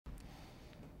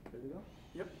Ready to go?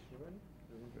 Yep. You ready?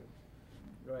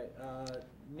 Good. Right.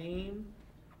 Name,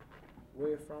 where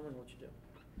you're from, and what you do.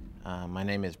 My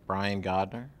name is Bryan.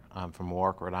 I'm from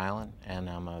Warwick, Rhode Island, and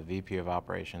I'm a VP of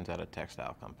Operations at a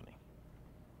textile company.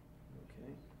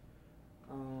 Okay.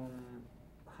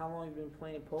 How long have you been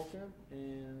playing poker,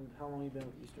 and how long have you been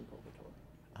with Eastern Poker Tour?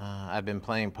 I've been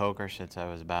playing poker since I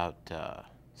was about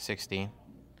 16,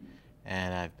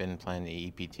 and I've been playing the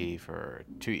EPT for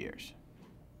 2 years.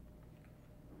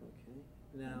 Okay.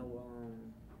 Now,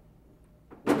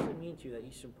 what does it mean to you that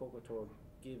Eastern Poker Tour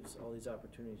gives all these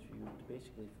opportunities for you to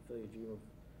basically fulfill your dream of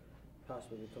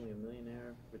possibly becoming a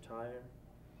millionaire, retire?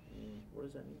 And what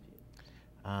does that mean to you?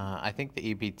 I think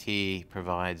the EPT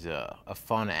provides a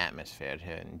fun atmosphere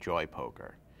to enjoy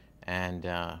poker, and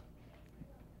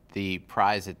the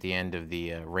prize at the end of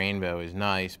the rainbow is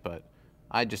nice, but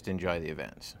I just enjoy the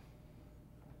events.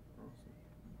 Awesome.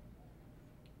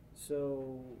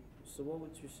 So what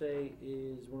would you say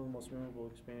is one of the most memorable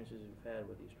experiences you've had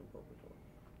with Eastern Poker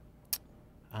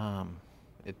Tour?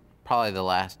 Probably the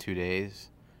last 2 days,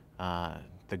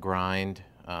 the grind,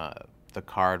 the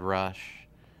card rush.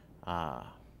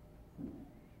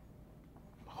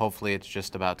 Hopefully it's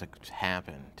just about to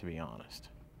happen, to be honest.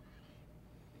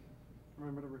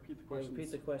 Remember to repeat the Yeah, questions.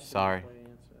 repeat the question. Sorry. Before you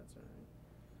answer. That's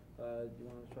all right. Do you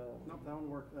want to try that one? Nope, that one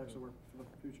worked. Actually worked for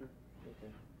the future.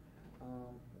 Okay.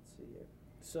 Let's see here.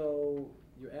 So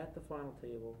you're at the final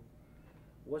table.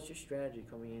 What's your strategy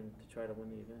coming in to try to win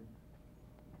the event?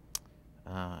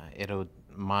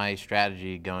 My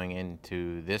strategy going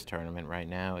into this tournament right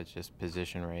now is just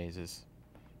position raises.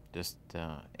 Just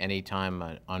anytime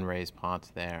an unraised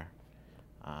pot's there,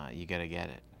 you gotta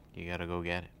get it. You gotta go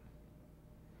get it.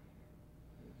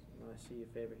 I see your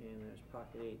favorite hand. There's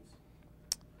pocket eights.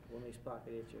 What makes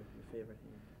pocket eights your favorite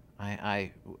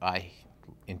hand? I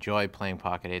enjoy playing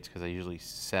pocket eights because I usually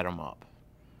set them up,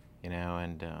 you know,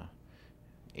 and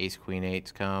ace queen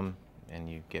eights come and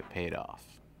you get paid off.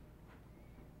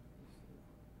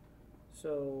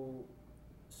 So,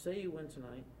 say you win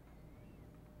tonight.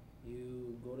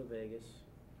 You go to Vegas.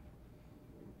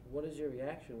 What is your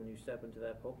reaction when you step into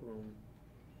that poker room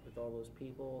with all those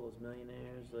people, those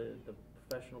millionaires, the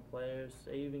professional players?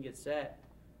 Say you even get sat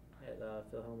at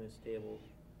Phil Hellmuth's table.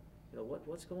 You know,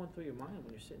 what's going through your mind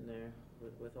when you're sitting there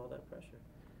with all that pressure?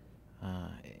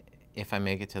 If I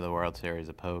make it to the World Series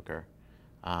of Poker,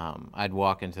 I'd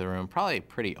walk into the room probably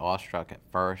pretty awestruck at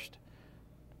first,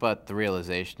 but the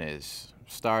realization is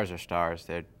stars are stars.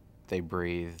 They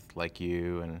breathe like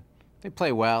you, and they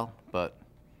play well, but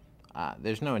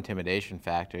there's no intimidation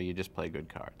factor. You just play good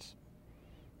cards.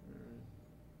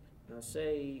 Now,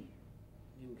 say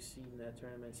you exceed in that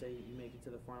tournament. Say you make it to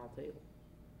the final table.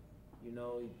 You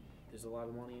know, there's a lot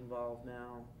of money involved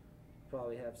now.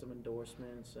 Probably have some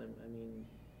endorsements. I mean,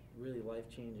 really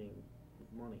life-changing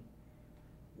money.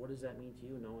 What does that mean to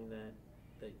you, knowing that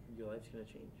your life's going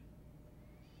to change?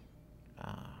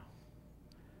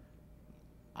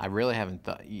 I really haven't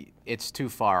thought. It's too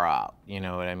far out. You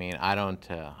know what I mean? I don't.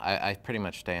 I pretty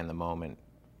much stay in the moment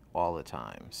all the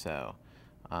time. So.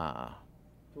 Well,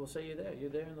 say you're there. You're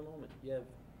there in the moment. You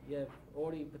have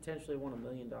already potentially won $1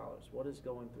 million. What is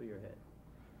going through your head?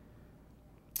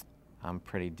 I'm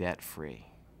pretty debt-free.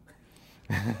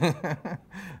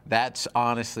 That's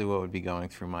honestly what would be going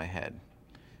through my head,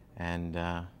 and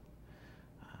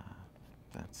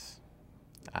that's.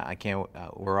 I can't.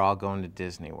 We're all going to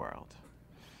Disney World.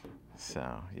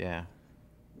 So yeah.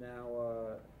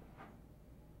 Now,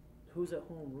 who's at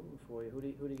home rooting for you? Who do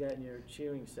you got in your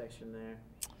cheering section there?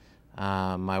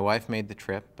 My wife made the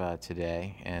trip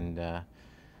today, and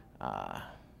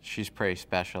she's pretty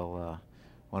special.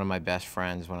 One of my best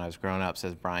friends when I was growing up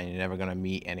says, "Bryan, you're never going to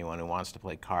meet anyone who wants to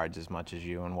play cards as much as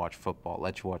you and watch football.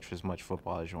 Let you watch as much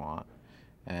football as you want."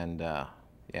 And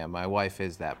yeah, my wife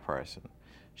is that person.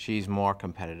 She's more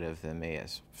competitive than me,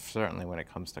 certainly when it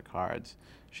comes to cards.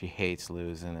 She hates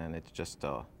losing, and it's just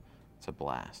it's a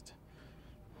blast.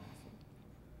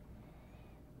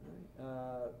 All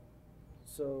right.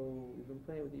 So you've been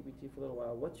playing with EPT for a little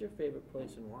while. What's your favorite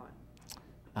place and why?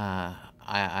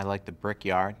 I like the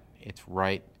Brickyard. It's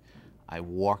right. I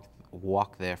walk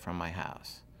there from my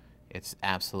house. It's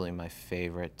absolutely my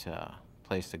favorite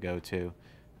place to go to.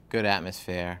 Good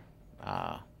atmosphere.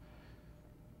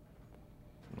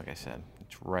 Like I said,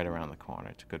 it's right around the corner.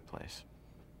 It's a good place.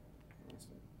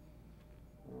 Awesome.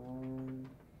 What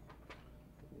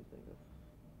do you think of?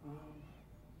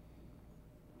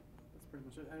 That's pretty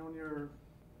much it. Anyone you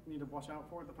need to watch out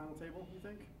for at the final table, you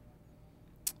think?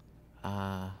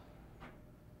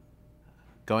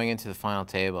 Going into the final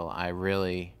table,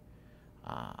 I'm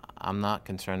not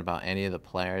concerned about any of the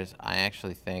players. I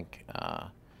actually think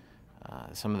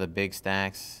Some of the big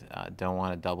stacks don't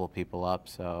want to double people up,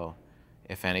 so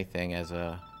if anything,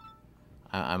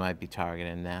 I might be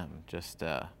targeting them just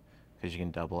because you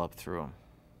can double up through them.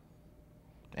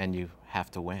 And you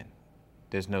have to win.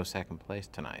 There's no second place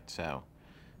tonight, so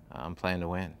I'm planning to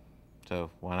win.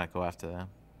 So why not go after them?